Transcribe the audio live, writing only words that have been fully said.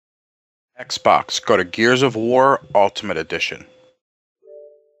Xbox, go to Gears of War Ultimate Edition.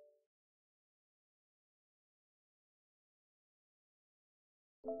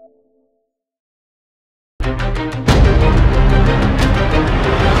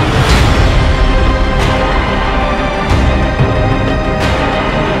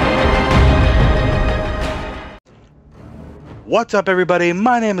 What's up, everybody?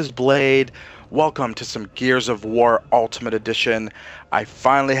 My name is Blade. Welcome to some Gears of War Ultimate Edition. I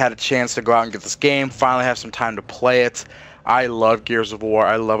finally had a chance to go out and get this game, finally have some time to play it. I love Gears of War,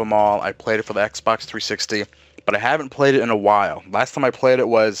 I love them all. I played it for the Xbox 360, but I haven't played it in a while. Last time I played it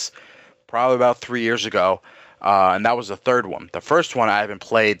was probably about 3 years ago, and that was the third one. The first one I haven't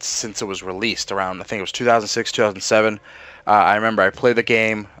played since it was released, around, I think it was 2006, 2007. I remember I played the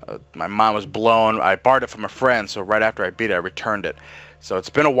game, my mind was blown. I borrowed it from a friend, so right after I beat it, I returned it. So it's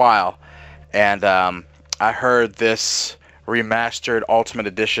been a while, and I heard this remastered Ultimate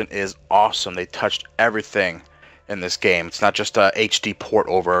Edition is awesome. They touched everything in this game. It's not just a HD port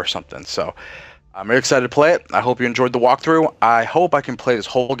over or something. So I'm very excited to play it. I hope you enjoyed the walkthrough. I hope I can play this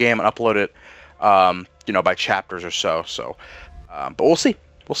whole game and upload it, by chapters or so. But we'll see.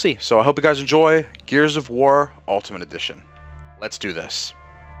 We'll see. So I hope you guys enjoy Gears of War Ultimate Edition. Let's do this.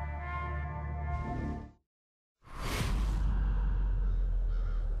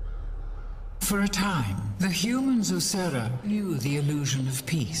 For a time, the humans of Sera knew the illusion of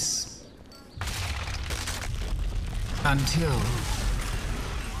peace. Until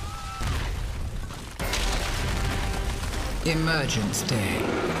Emergence Day.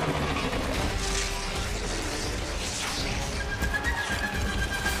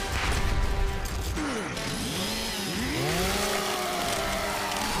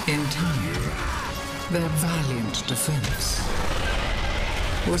 In time, their valiant defense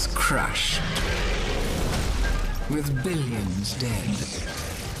was crushed, with billions dead.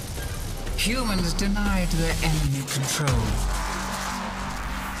 Humans denied their enemy control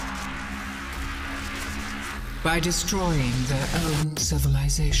by destroying their own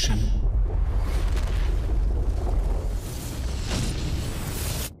civilization.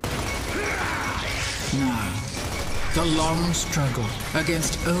 Now, the long struggle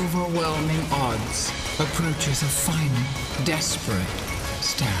against overwhelming odds approaches a final, desperate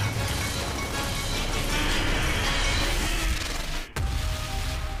stab.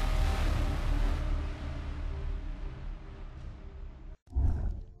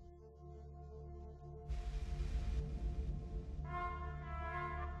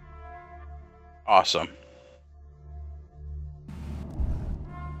 Awesome.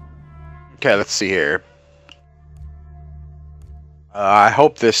 Okay, let's see here. I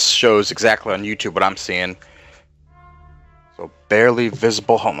hope this shows exactly on YouTube what I'm seeing. So barely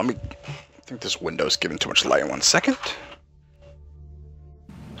visible home. I think this window's giving too much light. 1 second.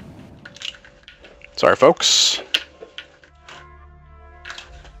 Sorry, folks.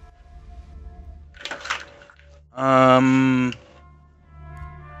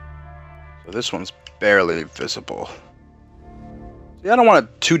 So this one's barely visible. Yeah, I don't want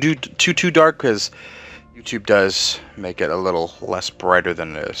it too dark because YouTube does make it a little less brighter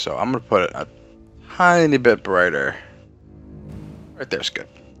than it is. So I'm gonna put it a tiny bit brighter. Right there's good.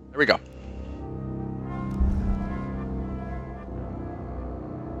 There we go.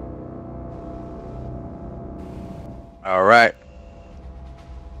 All right.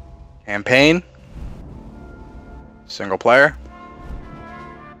 Campaign. Single player.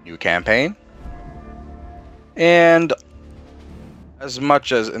 New campaign. And as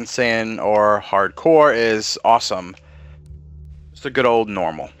much as insane or hardcore is awesome, just a good old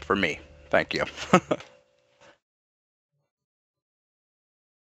normal for me. Thank you.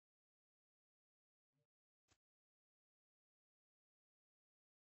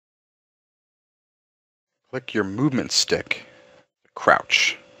 Click your movement stick.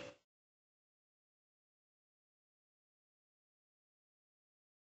 Crouch.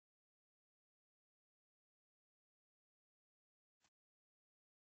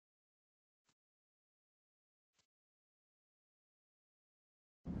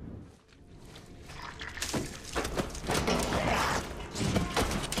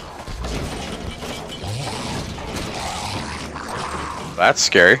 That's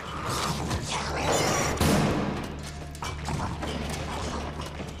scary.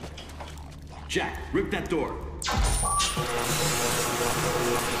 Jack, rip that door.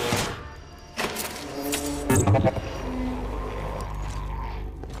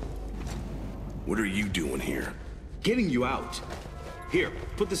 What are you doing here? Getting you out. Here,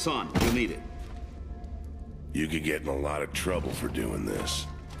 put this on. You'll need it. You could get in a lot of trouble for doing this.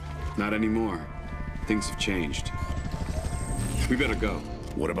 Not anymore. Things have changed. We better go.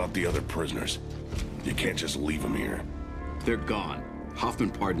 What about the other prisoners? You can't just leave them here. They're gone. Hoffman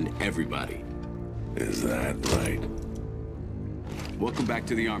pardoned everybody. Is that right? Welcome back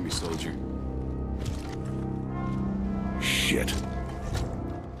to the army, soldier. Shit.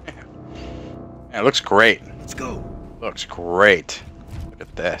 Yeah, it looks great. Let's go. Looks great. Look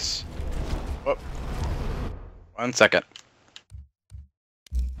at this. Oh. 1 second.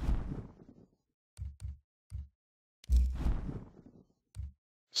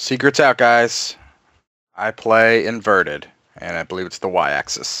 Secrets out, guys. I play inverted, and I believe it's the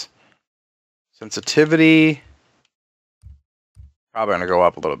y-axis. Sensitivity. Probably gonna go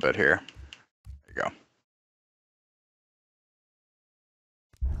up a little bit here. There you go.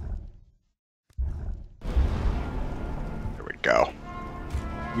 There we go.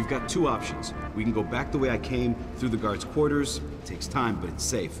 We've got two options. We can go back the way I came, through the guards' quarters. It takes time, but it's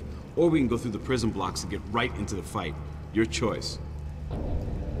safe. Or we can go through the prison blocks and get right into the fight. Your choice.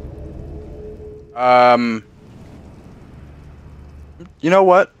 You know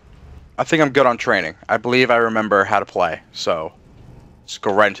what? I think I'm good on training. I believe I remember how to play, so let's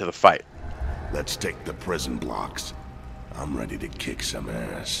go right into the fight. Let's take the prison blocks. I'm ready to kick some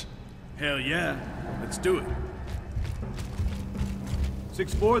ass. Hell yeah. Let's do it.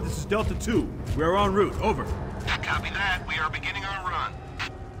 6-4, this is Delta 2. We're en route. Over. Copy that. We are beginning our run.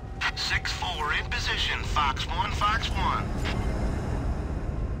 6-4 in position. Fox 1, Fox 1.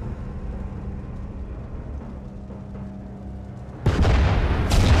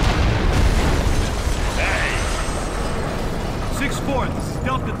 Hey! 6-4, this is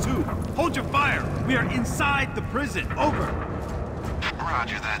Delta 2. Hold your fire. We are inside the prison. Over.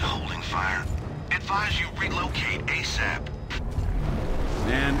 Roger that, holding fire. Advise you relocate ASAP.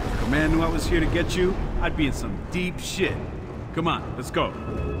 Man, if command knew I was here to get you, I'd be in some deep shit. Come on, let's go.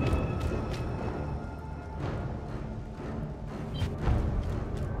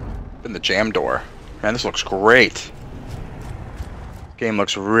 In the jam door. Man, this looks great. Game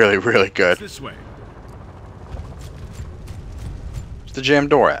looks really, really good. It's this way. Where's the jam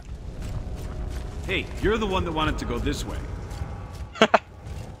door at? Hey, you're the one that wanted to go this way.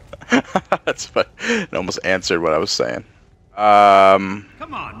 That's fun. It almost answered what I was saying.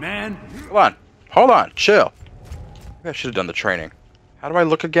 Come on, man. Hold on, chill. Maybe I should have done the training. How do I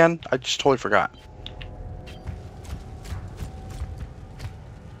look again? I just totally forgot.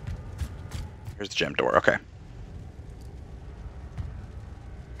 Here's the gym door, okay.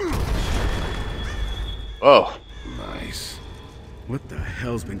 Oh. Nice. What the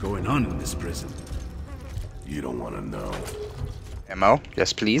hell's been going on in this prison? You don't want to know. Ammo?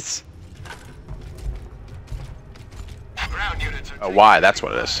 Yes, please. Ground units are Why? That's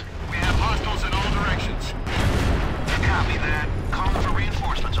what it is. We have hostiles in all directions. Copy that. Call for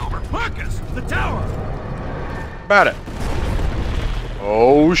reinforcements, over. Marcus, the tower! About it.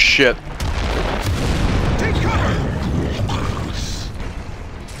 Oh, shit. Take cover!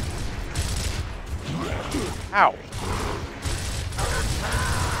 Ow.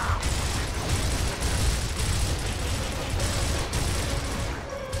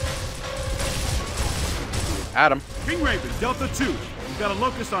 Adam. King Raven, Delta 2. We've got a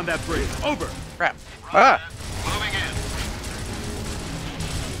locust on that bridge. Over. Crap. Ah. Moving in.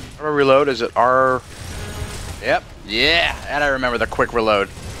 How do I reload? Is it R? Yep. Yeah. And I remember the quick reload.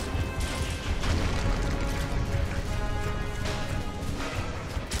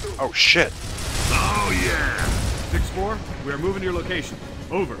 Oh, shit. Oh, yeah! 6-4, we are moving to your location.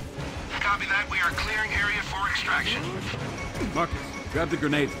 Over. Copy that. We are clearing area for extraction. Marcus, grab the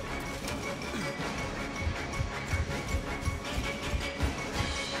grenade.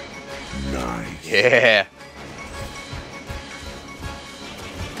 Nice. Yeah.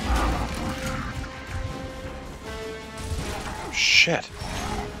 Shit.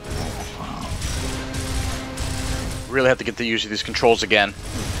 Really have to get the use of these controls again.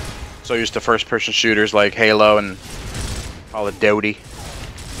 So used to first-person shooters like Halo and Call of Duty.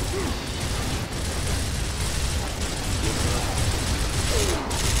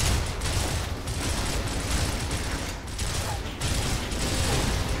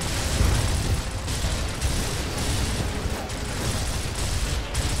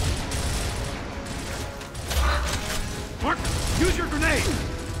 Marcus, use your grenade!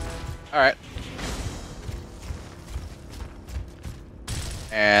 Alright.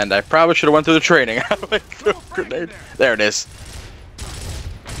 And I probably should have went through the training. Grenade. There it is.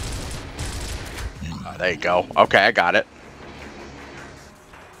 Oh, there you go. Okay, I got it.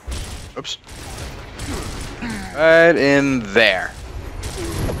 Oops. Right in there.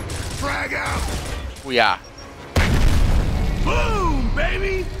 Frag out! We are. Boom,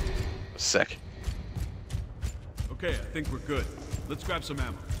 baby! Sick. Okay, I think we're good. let's grab some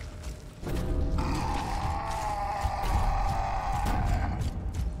ammo.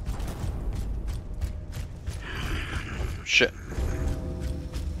 Shit.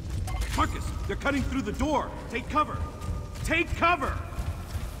 Marcus, they're cutting through the door. Take cover. Take cover!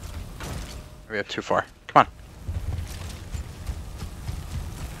 We got too far. Come on.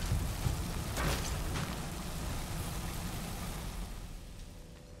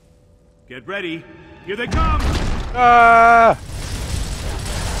 Get ready. Here they come! Ah!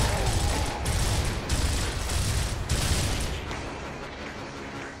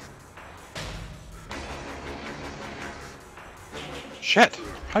 Shit.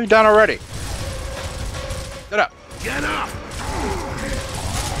 How are you down already? Get up. Get up!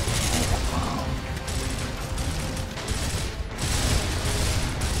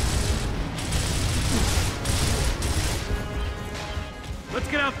 Let's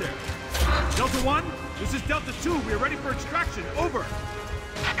get out there. Delta 1, this is Delta 2. We are ready for extraction. Over.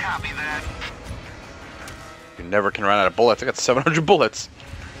 Copy that. You never can run out of bullets. I got 700 bullets.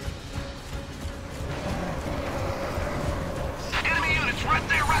 Enemy units right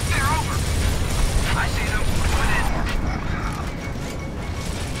there, over. I see them. Moving in.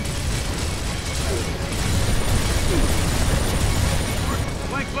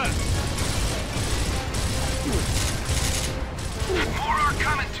 Flank left. More are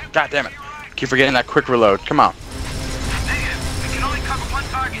coming. God damn it. Keep forgetting that quick reload. Come on. Negative. We can only cover one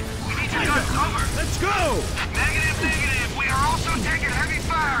target. We need your guns. Over. Let's go! Negative. We are also taking heavy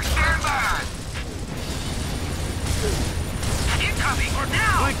fire. Stand by. Incoming.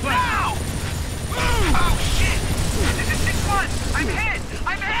 Now. Flank left. Now. Oh, shit. This is 6-1. I'm hit.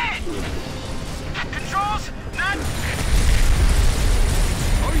 Controls, not.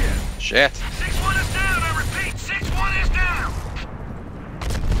 Oh yeah. Shit. 6-1 is down. I repeat, 6-1 is down.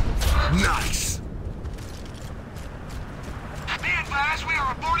 Nice! Be advised, we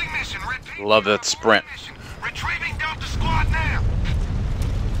are aborting mission. Repeat. Love that sprint. Mission. Retrieving Delta Squad now.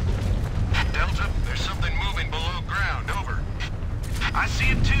 Delta, there's something moving below ground. Over. I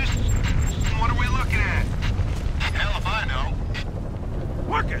see it too. What are we looking at? Hell if I know.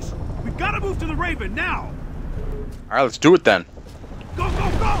 Marcus, we've got to move to the Raven now. All right, let's do it then. Go, go,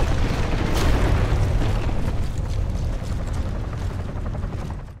 go!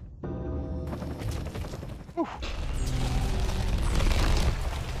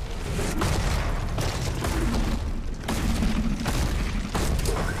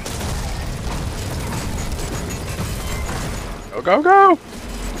 Go, go, go!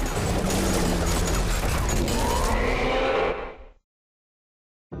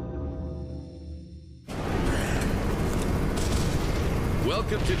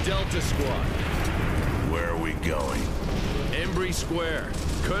 Welcome to Delta Squad. Where are we going? Embry Square.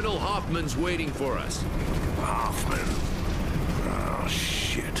 Colonel Hoffman's waiting for us. Hoffman. Oh,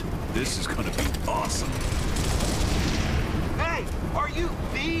 shit. This is gonna be awesome. Hey, are you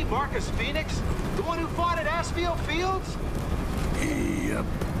the Marcus Phoenix? The one who fought at Asfield Fields? Yep.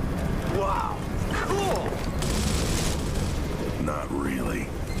 Wow, cool! Not really.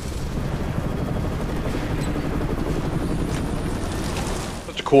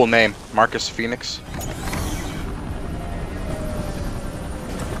 Such a cool name, Marcus Phoenix.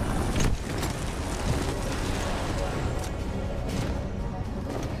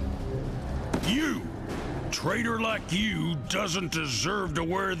 You! Traitor like you doesn't deserve to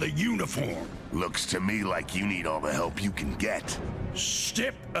wear the uniform. Looks to me like you need all the help you can get.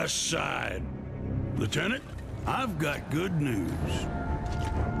 Step aside. Lieutenant, I've got good news.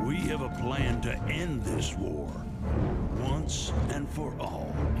 We have a plan to end this war. Once and for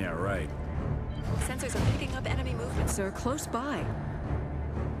all. Yeah, right. Sensors are picking up enemy movement, sir, close by.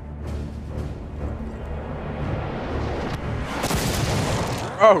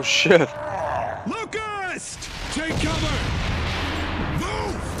 Oh shit. Locust! Take cover!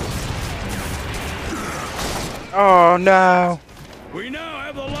 Move! Oh no. We now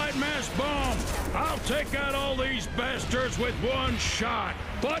have the light mass bomb. I'll take out all these bastards with one shot.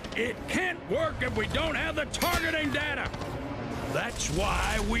 But it can't work if we don't have the targeting data. That's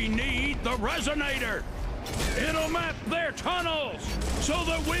why we need the resonator. It'll map their tunnels so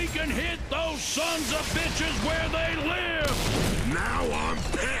that we can hit those sons of bitches where they live. Now I'm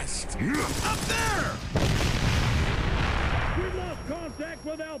pissed. Up there! We've lost contact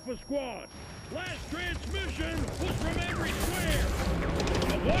with Alpha Squad. Last transmission was from Embry Square.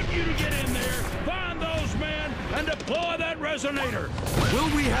 I want you to get in there, find those men, and deploy that resonator. Will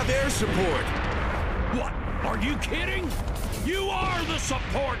we have air support? What? Are you kidding? You are the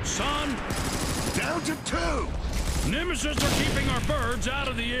support, son. Down to 2. Nemesis are keeping our birds out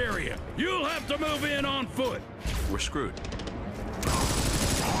of the area. You'll have to move in on foot. We're screwed.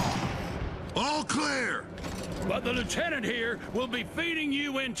 All clear! But the lieutenant here will be feeding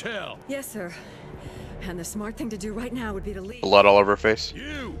you intel. Yes, sir. And the smart thing to do right now would be to leave. Blood all over her face.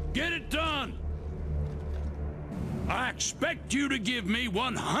 You, get it done! I expect you to give me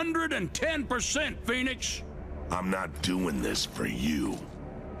 110%, Phoenix. I'm not doing this for you.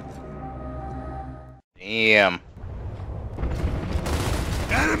 Damn.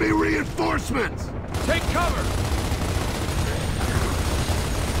 Enemy reinforcements! Take cover!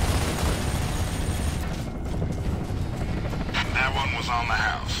 That one was on the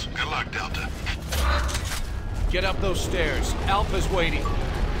house. Good luck, Delta. Get up those stairs. Alpha's waiting.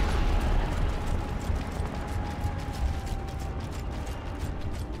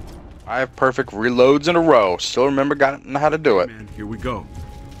 I have perfect reloads in a row. Still remember how to do it. Man, here we go.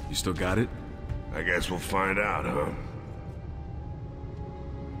 You still got it? I guess we'll find out, huh?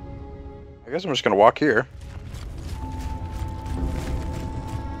 I guess I'm just gonna walk here.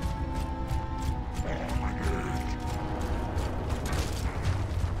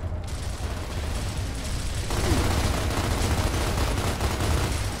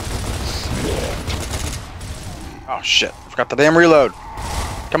 Oh shit, I forgot the damn reload.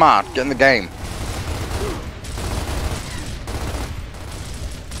 Come on, get in the game.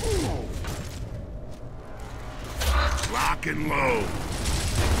 Lock and load.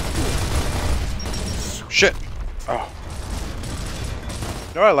 Shit. Oh.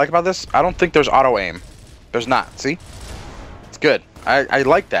 You know what I like about this? I don't think there's auto aim. There's not, see? It's good. I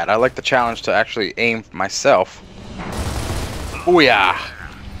like that. I like the challenge to actually aim myself. Booyah!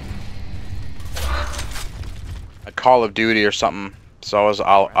 Like Call of Duty or something. So is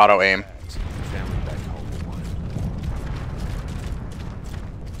auto aim.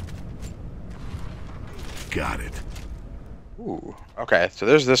 Got it. Ooh. Okay, so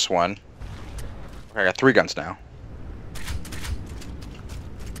there's this one. Okay, I got 3 guns now.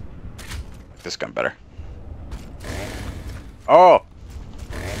 Like this gun better. Oh!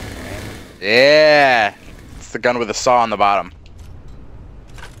 Yeah! It's the gun with the saw on the bottom.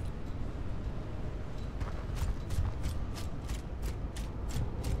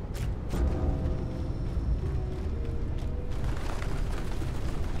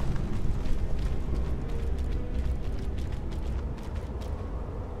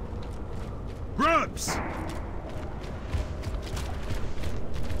 Grubs!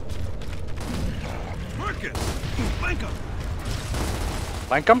 Marcus! Flank him!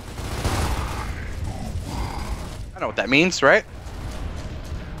 Flank him? I know what that means, right?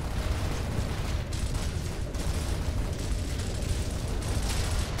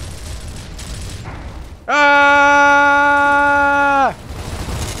 Ah!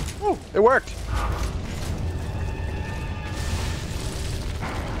 Ooh, it worked.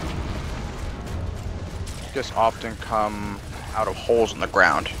 Just often come out of holes in the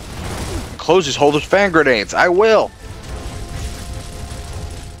ground. Close these holes with fan grenades. I will.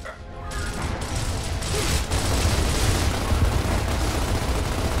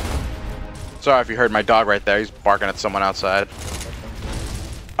 Sorry if you heard my dog right there. He's barking at someone outside.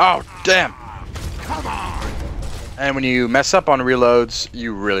 Oh, damn. Come on! And when you mess up on reloads,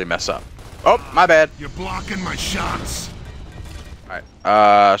 you really mess up. Oh, my bad. You're blocking my shots.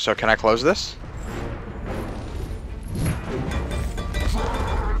 Alright, so can I close this?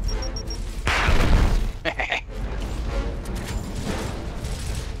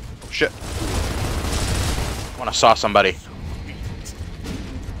 Oh, shit. I want to saw somebody.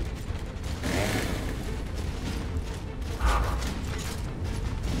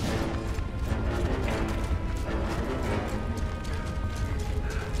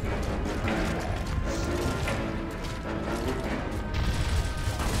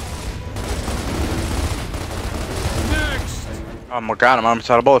 Oh my god, I'm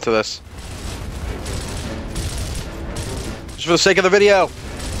almost out of bullets to this. Just for the sake of the video.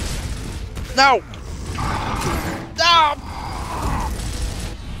 No! No!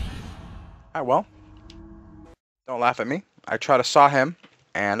 Alright, well. Don't laugh at me. I tried to saw him,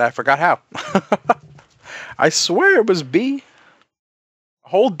 and I forgot how. I swear it was B.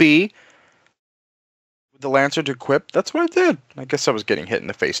 Hold B. With the Lancer to equip. That's what I did. I guess I was getting hit in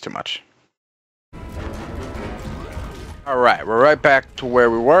the face too much. Alright, we're right back to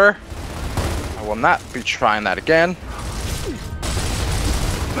where we were. I will not be trying that again.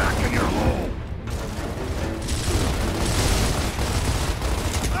 Back in your hole.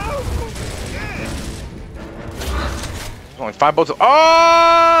 There's only 5 bullets.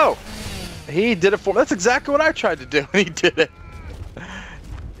 Oh! He did it for me. That's exactly what I tried to do. He did it.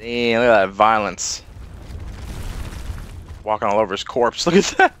 Damn, look at that violence. Walking all over his corpse. Look at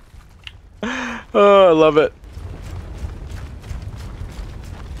that. Oh, I love it.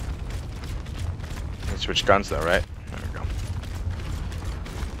 switch guns though, right? There we go.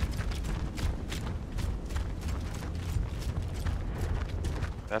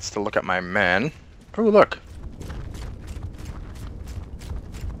 That's to look at my men. Oh, look.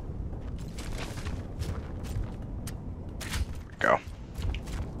 Go.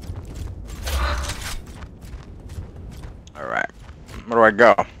 Alright. Where do I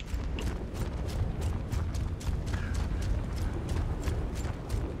go?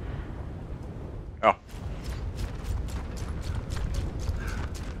 Oh.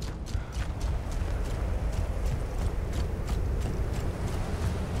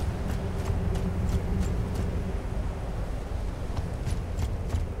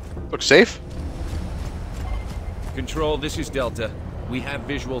 Looks safe. Control, this is Delta. We have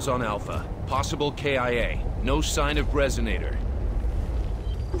visuals on Alpha. Possible KIA. No sign of Resonator.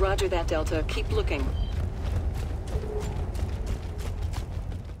 Roger that, Delta. Keep looking.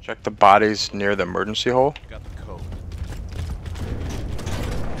 Check the bodies near the emergency hole. Got the code.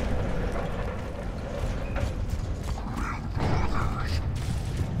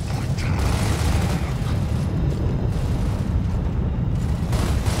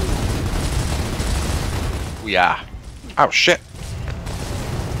 Yeah. Oh shit.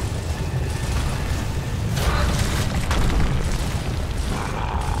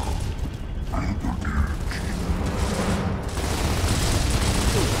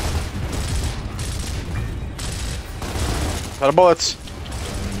 Out of bullets.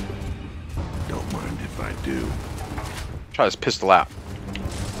 Don't mind if I do. Try this pistol out.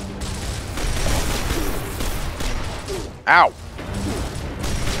 Ow!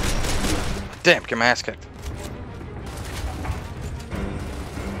 Damn, get my ass kicked.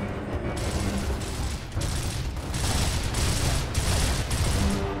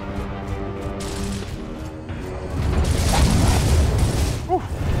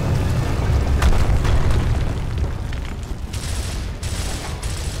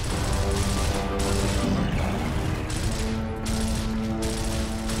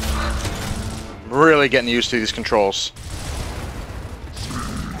 Really getting used to these controls.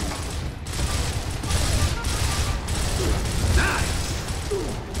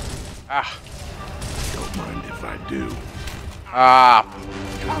 Ah. Don't mind if I do. Ah.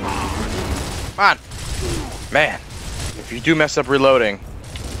 Come on. Man, if you do mess up reloading,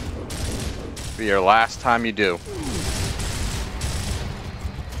 it'll be your last time you do.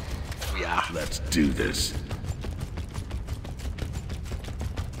 Yeah. Let's do this.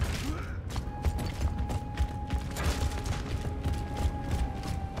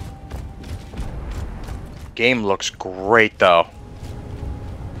 Game looks great though.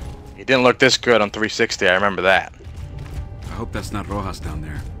 It didn't look this good on 360, I remember that. I hope that's not Rojas down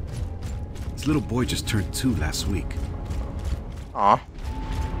there. His little boy just turned 2 last week. Aw.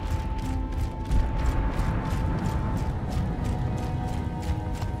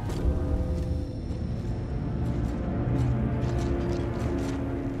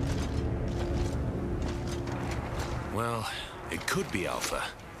 Well, it could be Alpha.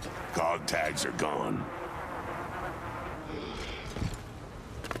 Cog tags are gone.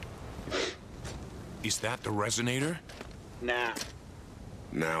 Is that the Resonator? Nah.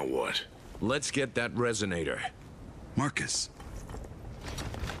 Now what? Let's get that Resonator. Marcus.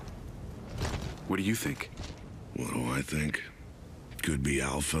 What do you think? What do I think? Could be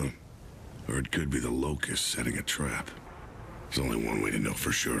Alpha, or it could be the Locust setting a trap. There's only one way to know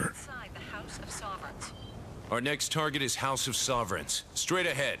for sure. Inside the House of Sovereigns. Our next target is House of Sovereigns. Straight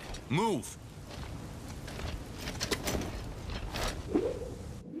ahead. Move!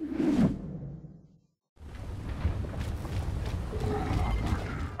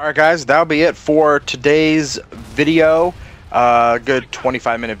 Alright guys, that'll be it for today's video. Good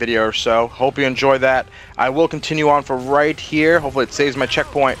 25-minute video or so. Hope you enjoyed that. I will continue on for right here. Hopefully it saves my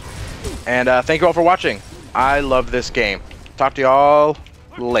checkpoint. And thank you all for watching. I love this game. Talk to you all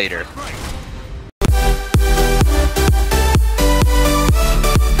later.